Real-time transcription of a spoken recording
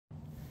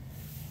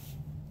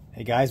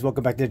Hey guys,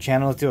 welcome back to the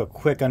channel. Let's do a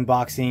quick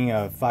unboxing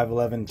of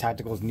 511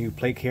 Tactical's new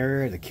plate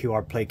carrier, the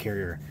QR plate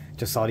carrier.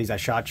 Just saw these at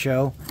SHOT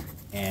Show,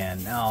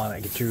 and now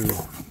I get to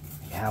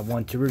have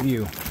one to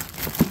review.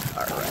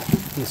 Alright,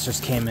 this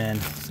just came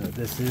in. So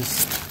this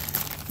is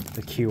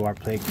the QR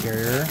plate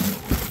carrier.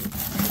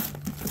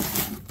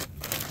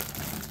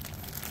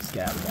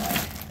 Scab bag.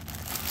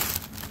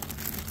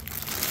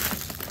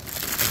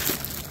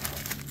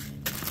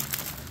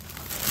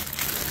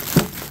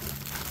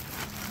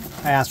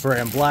 I asked for it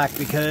in black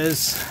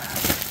because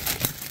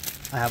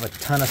I have a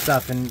ton of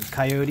stuff in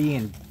Coyote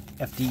and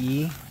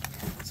FDE.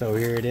 So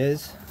here it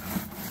is.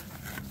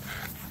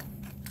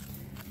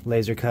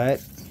 Laser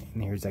cut.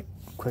 And here's a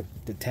quick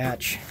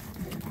detach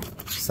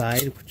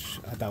side, which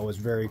I thought was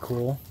very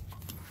cool.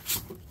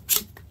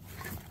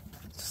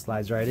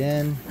 Slides right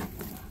in.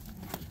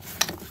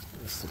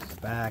 This is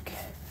the back.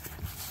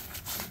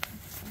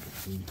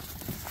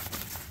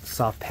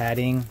 Soft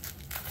padding.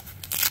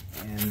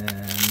 And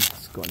then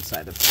go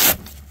inside the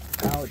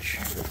pouch.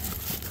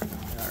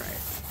 Alright.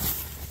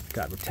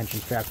 Got retention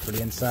strap for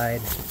the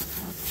inside.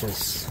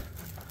 Just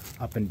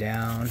up and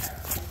down.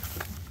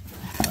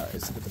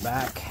 Let's look at the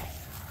back.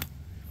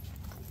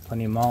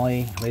 Plenty of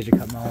MOLLE, laser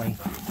cut MOLLE.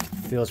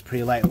 Feels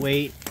pretty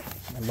lightweight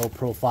and low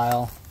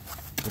profile,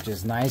 which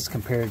is nice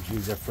compared to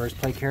their first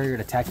plate carrier,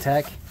 the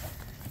Tactec,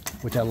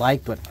 which I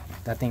like, but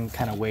that thing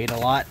kind of weighed a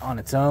lot on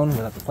its own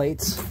without the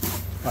plates.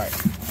 Alright,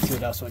 let's see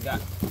what else we got.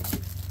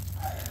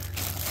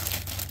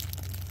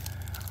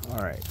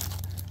 Alright,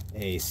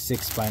 a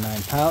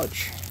 6x9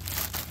 pouch.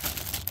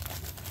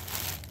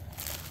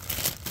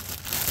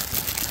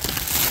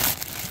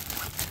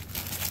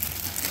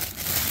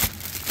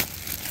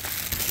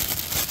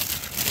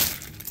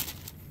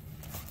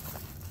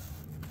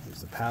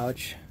 Here's the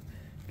pouch.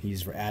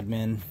 Use for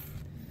admin.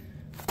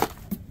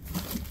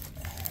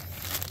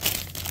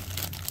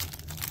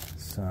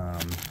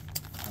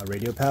 A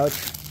radio pouch.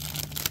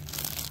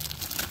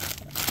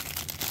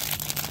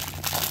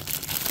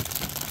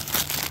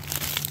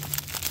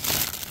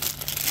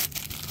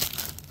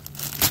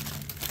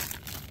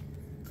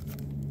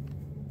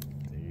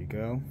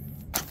 Go.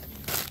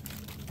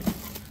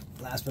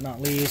 Last but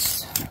not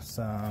least,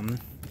 some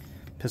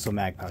pistol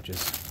mag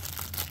pouches.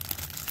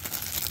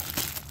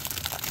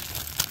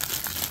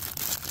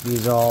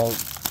 These are all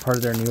part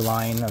of their new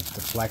line, of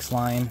the Flex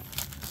line.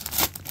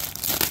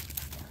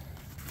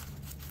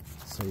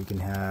 So you can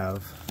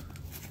have,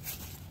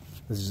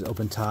 this is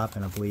open top,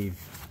 and I believe,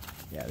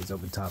 yeah, it's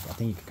open top. I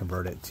think you can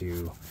convert it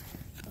to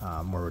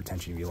more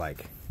retention if you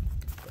like.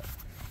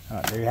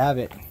 There you have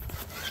it.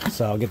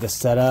 So I'll get this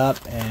set up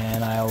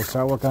and I'll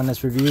start working on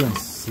this review and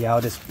see how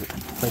this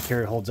plate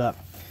carrier holds up.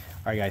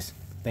 Alright guys,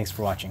 thanks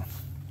for watching.